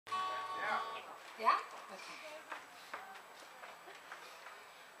Yeah? Okay.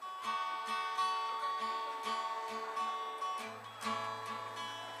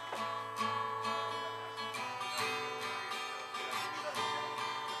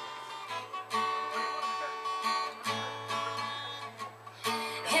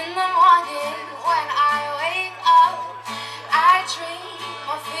 In the morning when I wake up, I dream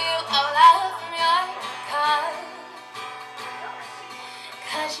or feel a love from your kind.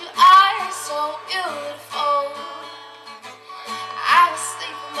 'Cause you are so beautiful. I was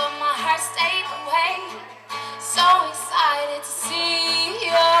sleeping but my heart stayed awake. So excited to see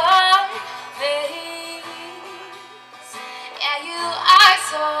your face. Yeah, you are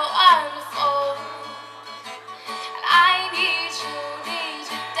so